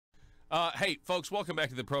Hey, folks, welcome back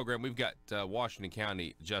to the program. We've got Washington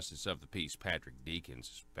County Justice of the Peace, Patrick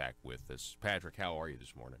Deakins, back with us. Patrick, how are you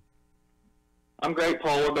this morning? I'm great,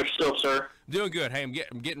 Paul. What about yourself, sir? Doing good. Hey, I'm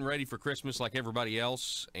getting ready for Christmas like everybody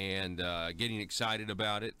else, and getting excited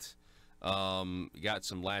about it. Got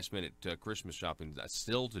some last-minute Christmas shopping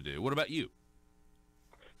still to do. What about you?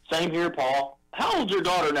 Same here, Paul. How old's your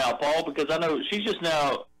daughter now, Paul? Because I know she's just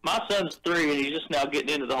now, my son's 3, and he's just now getting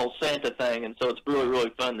into the whole Santa thing, and so it's really,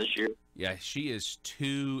 really fun this year. Yeah, she is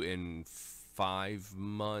 2 and 5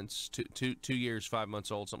 months, two years, 5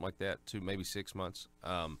 months old, something like that, maybe 6 months.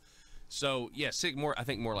 So yeah, I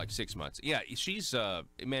think more like 6 months. Yeah, she's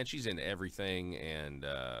man, she's into everything and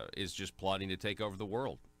is just plotting to take over the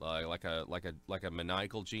world, like a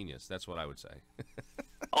maniacal genius. That's what I would say.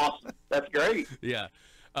 Awesome, that's great. Yeah.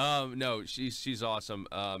 No, she's awesome.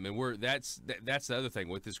 And that's the other thing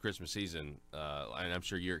with this Christmas season, and I'm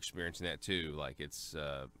sure you're experiencing that too. Like it's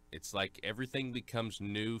like everything becomes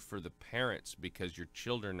new for the parents because your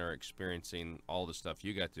children are experiencing all the stuff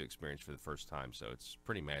you got to experience for the first time. So it's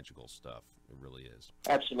pretty magical stuff. It really is.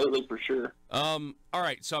 Absolutely, for sure. All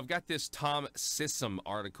right, so I've got this Tom Sissom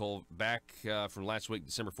article back from last week,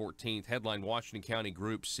 December 14th. Headline: Washington County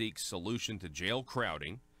group seeks solution to jail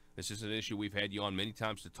crowding. This is an issue we've had you on many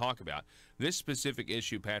times to talk about. This specific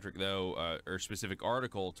issue, Patrick, though, or specific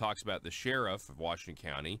article, talks about the sheriff of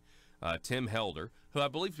Washington County, Tim Helder, who I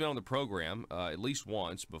believe has been on the program at least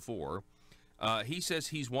once before. He says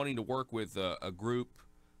he's wanting to work with a group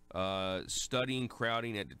studying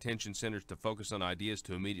crowding at detention centers to focus on ideas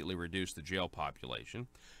to immediately reduce the jail population.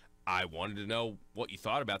 I wanted to know what you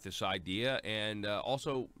thought about this idea, and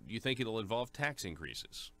also, do you think it'll involve tax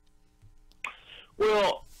increases?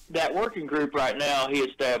 Well, that working group right now he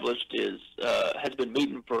established has been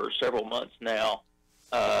meeting for several months now.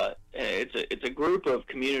 It's a group of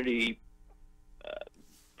community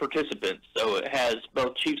participants. So it has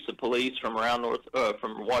both chiefs of police from around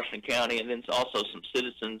from Washington County, and then also some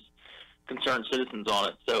concerned citizens on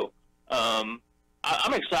it. So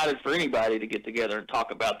I'm excited for anybody to get together and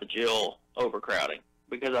talk about the jail overcrowding,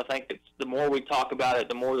 because I think the more we talk about it,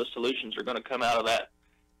 the more the solutions are going to come out of that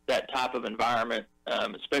type of environment.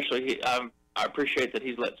 Especially, I appreciate that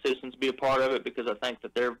he's let citizens be a part of it, because I think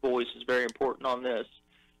that their voice is very important on this.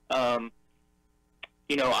 I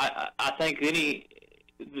think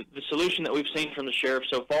the solution that we've seen from the sheriff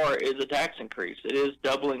so far is a tax increase. It is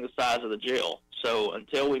doubling the size of the jail. So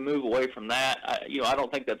until we move away from that, I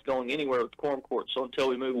don't think that's going anywhere with the quorum court. So until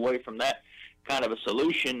we move away from that kind of a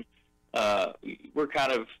solution, we're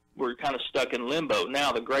kind of stuck in limbo.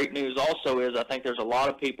 Now, the great news also is I think there's a lot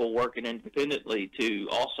of people working independently to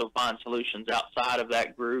also find solutions outside of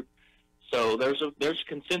that group. So there's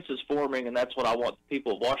consensus forming, and that's what I want the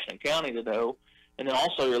people of Washington County to know. And then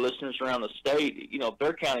also your listeners around the state, if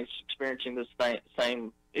their county's experiencing this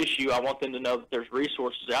same issue, I want them to know that there's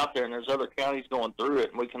resources out there and there's other counties going through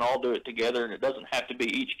it, and we can all do it together, and it doesn't have to be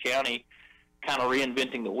each county kind of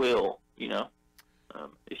reinventing the wheel,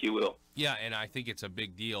 if you will. Yeah, and I think it's a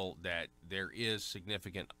big deal that there is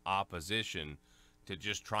significant opposition to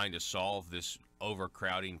just trying to solve this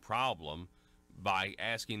overcrowding problem by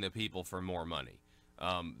asking the people for more money.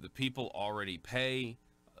 The people already pay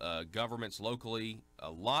governments locally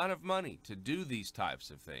a lot of money to do these types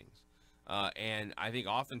of things. And I think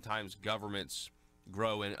oftentimes governments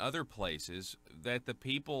grow in other places that the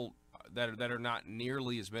people that are not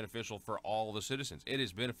nearly as beneficial for all the citizens. It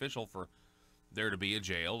is beneficial for there to be a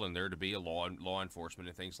jail and there to be a law enforcement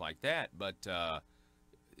and things like that. But,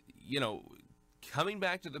 coming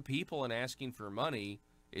back to the people and asking for money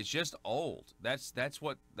is just old. That's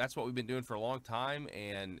what we've been doing for a long time,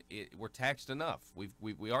 and we're taxed enough.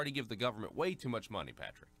 We already give the government way too much money,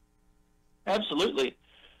 Patrick. Absolutely.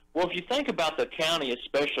 Well, if you think about the county,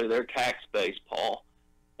 especially their tax base, Paul,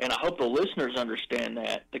 and I hope the listeners understand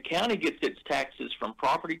that, the county gets its taxes from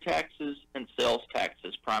property taxes and sales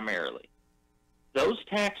taxes primarily. Those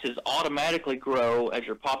taxes automatically grow as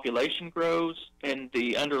your population grows and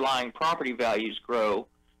the underlying property values grow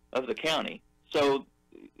of the county. So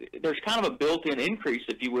there's kind of a built-in increase,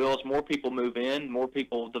 if you will, as more people move in, more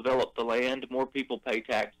people develop the land, more people pay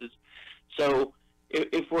taxes. So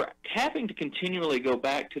if we're having to continually go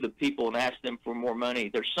back to the people and ask them for more money,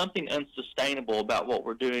 there's something unsustainable about what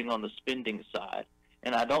we're doing on the spending side.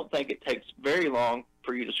 And I don't think it takes very long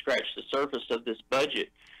for you to scratch the surface of this budget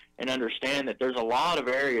and understand that there's a lot of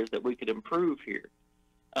areas that we could improve here.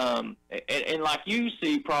 And like you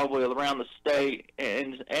see probably around the state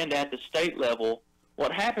and at the state level,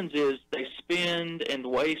 what happens is they spend and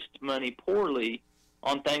waste money poorly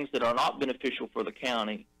on things that are not beneficial for the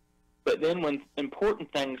county. But then when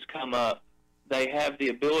important things come up they have the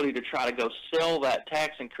ability to try to go sell that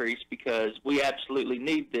tax increase because we absolutely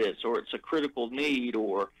need this, or it's a critical need,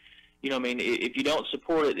 or, I mean, if you don't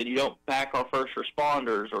support it, then you don't back our first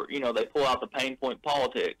responders, or, they pull out the pain point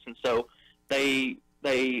politics. And so they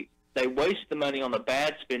waste the money on the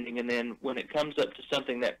bad spending, and then when it comes up to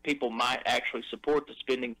something that people might actually support the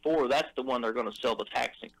spending for, that's the one they're going to sell the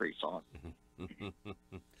tax increase on.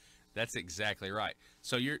 That's exactly right.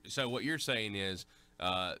 So what you're saying is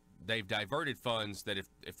they've diverted funds that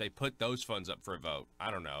if they put those funds up for a vote,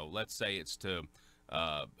 I don't know, let's say it's to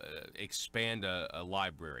expand a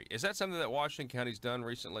library. Is that something that Washington County's done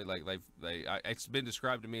recently? Like it's been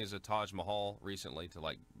described to me as a Taj Mahal recently, to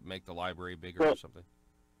like make the library bigger or something.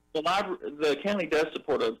 The county does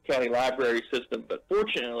support a county library system, but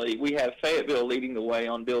fortunately, we have Fayetteville leading the way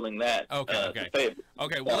on building that. Okay.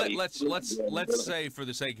 Well, let's say, for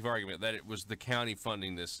the sake of argument, that it was the county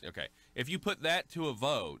funding this. Okay, if you put that to a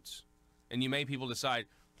vote, and you make people decide,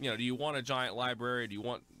 do you want a giant library? Do you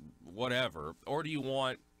want whatever, or do you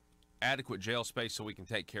want adequate jail space so we can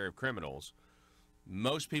take care of criminals?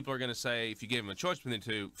 Most people are going to say, if you give them a choice between the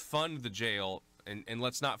two, fund the jail and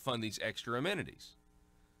let's not fund these extra amenities.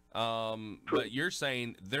 But you're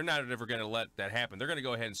saying they're not ever going to let that happen. They're going to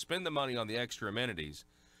go ahead and spend the money on the extra amenities,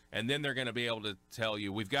 and then they're going to be able to tell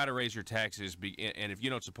you, we've got to raise your taxes, and if you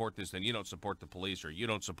don't support this, then you don't support the police, or you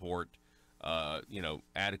don't support,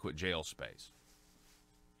 adequate jail space.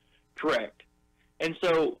 Correct. And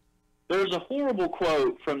so there's a horrible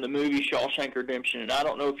quote from the movie Shawshank Redemption, and I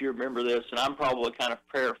don't know if you remember this, and I'm probably kind of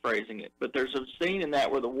paraphrasing it, but there's a scene in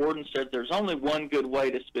that where the warden said there's only one good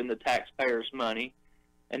way to spend the taxpayers' money,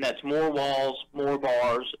 and that's more walls, more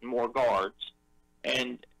bars, and more guards.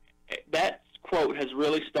 And that quote has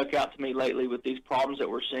really stuck out to me lately with these problems that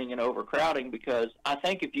we're seeing in overcrowding, because I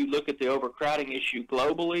think if you look at the overcrowding issue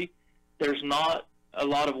globally, there's not a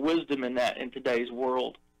lot of wisdom in that in today's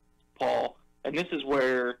world, Paul. And this is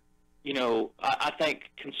where, I think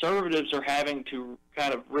conservatives are having to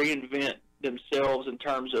kind of reinvent themselves in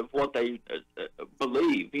terms of what they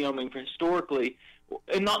believe. Historically,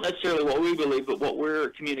 and not necessarily what we believe, but what we're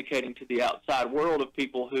communicating to the outside world of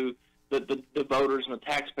people who, the voters and the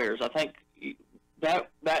taxpayers. I think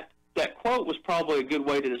that quote was probably a good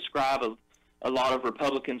way to describe a lot of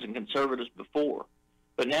Republicans and conservatives before.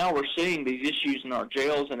 But now we're seeing these issues in our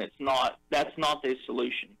jails, and that's not the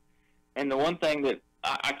solution. And the one thing that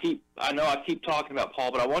I keep talking about,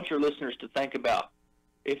 Paul, but I want your listeners to think about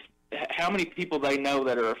how many people they know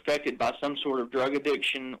that are affected by some sort of drug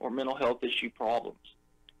addiction or mental health issue problems.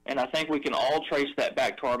 And I think we can all trace that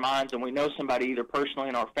back to our minds, and we know somebody either personally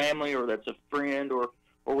in our family, or that's a friend, or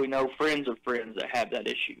we know friends of friends that have that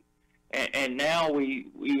issue. And now we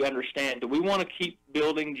understand, do we want to keep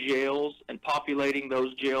building jails and populating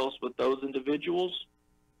those jails with those individuals,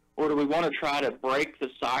 or do we want to try to break the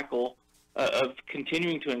cycle of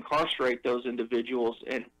continuing to incarcerate those individuals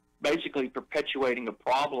and basically perpetuating a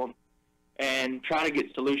problem, and try to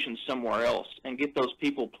get solutions somewhere else and get those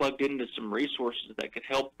people plugged into some resources that could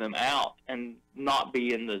help them out and not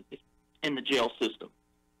be in the jail system?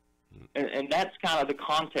 And that's kind of the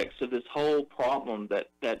context of this whole problem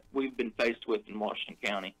that we've been faced with in Washington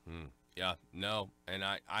County. Yeah, no, and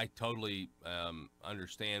I totally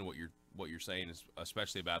understand what you're saying,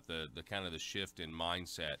 especially about the kind of the shift in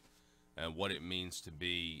mindset and what it means to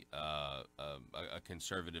be a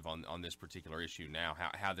conservative on this particular issue now.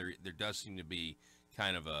 How there does seem to be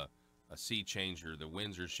kind of a sea changer. The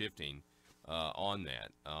winds are shifting on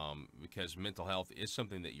that, because mental health is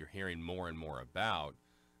something that you're hearing more and more about.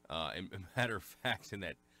 And matter of fact, in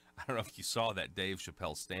that, I don't know if you saw that Dave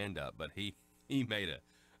Chappelle stand-up, but he made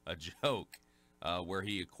a joke where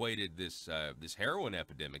he equated this heroin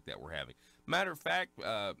epidemic that we're having. Matter of fact,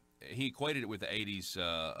 he equated it with the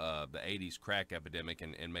 80s crack epidemic,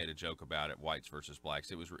 and made a joke about it, whites versus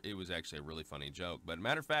blacks. It was actually a really funny joke. But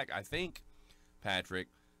matter of fact, I think, Patrick,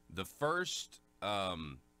 the first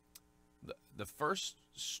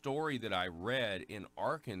story that I read in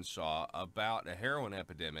Arkansas about a heroin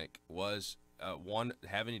epidemic was one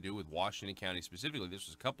having to do with Washington County specifically. This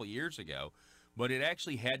was a couple of years ago, but it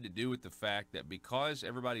actually had to do with the fact that because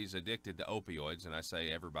everybody's addicted to opioids, and I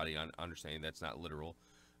say everybody, understanding that's not literal,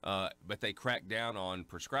 but they cracked down on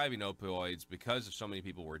prescribing opioids because of so many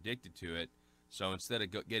people were addicted to it. So instead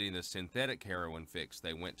of getting the synthetic heroin fix,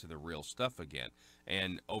 they went to the real stuff again.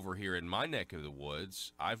 And over here in my neck of the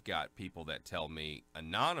woods, I've got people that tell me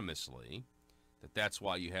anonymously that that's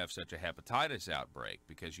why you have such a hepatitis outbreak,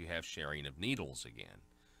 because you have sharing of needles again.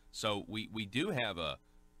 So we do have a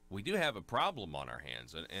problem on our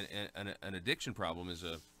hands, and an addiction problem is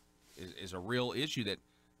a real issue that,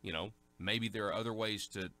 maybe there are other ways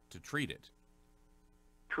to treat it.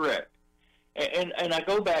 Correct. And I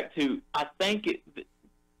go back to, I think,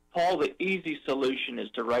 Paul, the easy solution is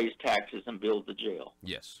to raise taxes and build the jail.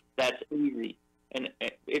 Yes. That's easy. And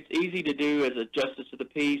it's easy to do as a justice of the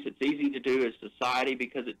peace. It's easy to do as society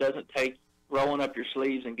because it doesn't take rolling up your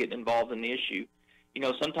sleeves and getting involved in the issue. You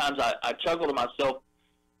know, sometimes I chuckle to myself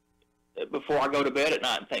before I go to bed at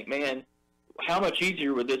night and think, man, how much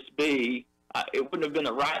easier would this be? It wouldn't have been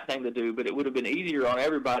the right thing to do, but it would have been easier on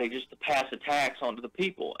everybody just to pass a tax on to the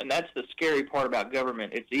people. And that's the scary part about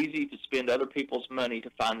government. It's easy to spend other people's money to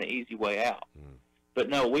find the easy way out. But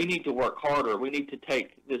no, we need to work harder. We need to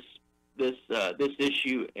take this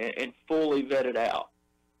issue and fully vet it out.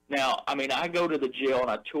 Now, I mean, I go to the jail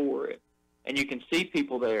and I tour it, and you can see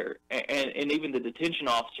people there, and even the detention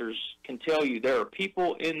officers can tell you there are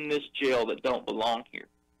people in this jail that don't belong here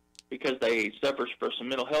because they suffer from some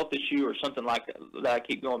mental health issue or something like that I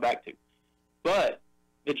keep going back to. But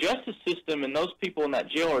the justice system and those people in that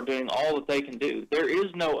jail are doing all that they can do. There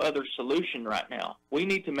is no other solution right now. We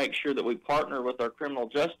need to make sure that we partner with our criminal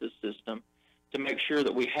justice system to make sure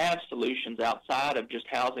that we have solutions outside of just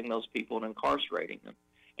housing those people and incarcerating them.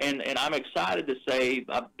 And I'm excited to say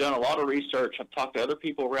I've done a lot of research. I've talked to other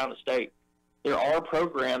people around the state. There are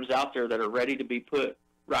programs out there that are ready to be put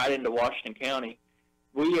right into Washington County.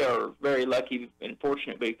 We are very lucky and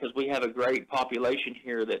fortunate because we have a great population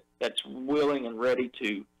here that's willing and ready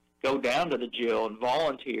to go down to the jail and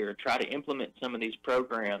volunteer, try to implement some of these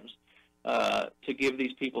programs to give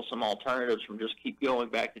these people some alternatives from just keep going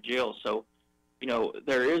back to jail. So, you know,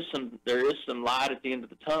 there is some light at the end of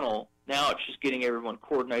the tunnel. Now it's just getting everyone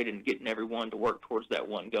coordinated and getting everyone to work towards that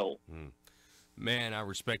one goal. Man, I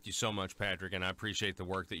respect you so much, Patrick, and I appreciate the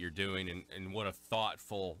work that you're doing and what a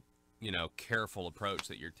thoughtful, you know, careful approach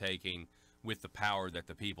that you're taking with the power that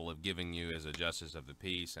the people have given you as a justice of the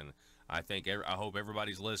peace. And I hope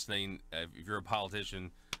everybody's listening. If you're a politician,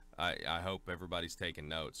 I hope everybody's taking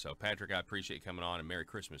notes. So, Patrick, I appreciate you coming on, and Merry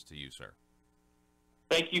Christmas to you, sir.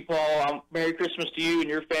 Thank you, Paul. Merry Christmas to you and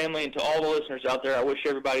your family, and to all the listeners out there. I wish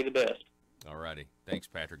everybody the best. All righty. Thanks,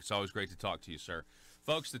 Patrick. It's always great to talk to you, sir.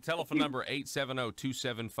 Folks, the telephone number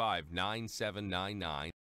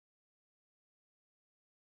 870-275-9799.